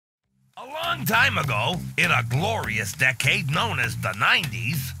A long time ago, in a glorious decade known as the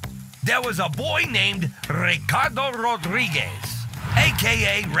 90s, there was a boy named Rad Rodgers,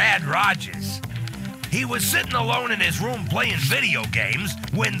 a.k.a. Rad Rodgers. He was sitting alone in his room playing video games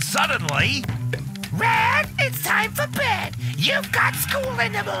when suddenly... Rad, it's time for bed. You've got school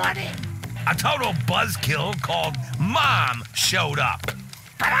in the morning. A total buzzkill called Mom showed up.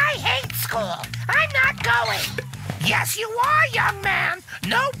 But I hate school. I'm not going. Yes, you are, young man.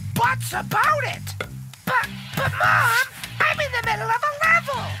 No buts about it. But Mom, I'm in the middle of a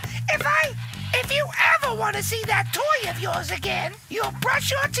level. If you ever want to see that toy of yours again, you'll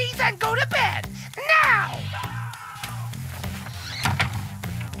brush your teeth and go to bed. Now!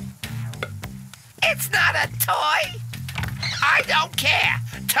 It's not a toy. I don't care.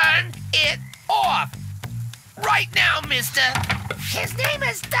 Turn it off. Right now, mister. His name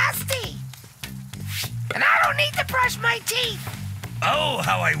is Dusty. And I don't need to brush my teeth. Oh,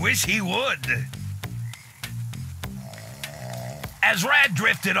 how I wish he would. As Rad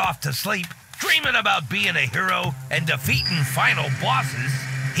drifted off to sleep, dreaming about being a hero and defeating final bosses,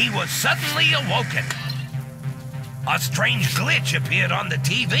 he was suddenly awoken. A strange glitch appeared on the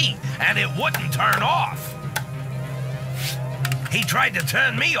TV, and it wouldn't turn off. He tried to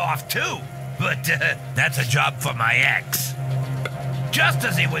turn me off, too, but that's a job for my ex. Just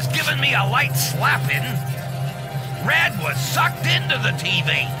as he was giving me a light slapping, Rad was sucked into the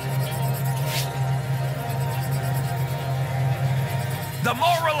TV. The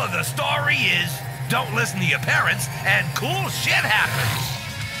moral of the story is, don't listen to your parents, and cool shit happens.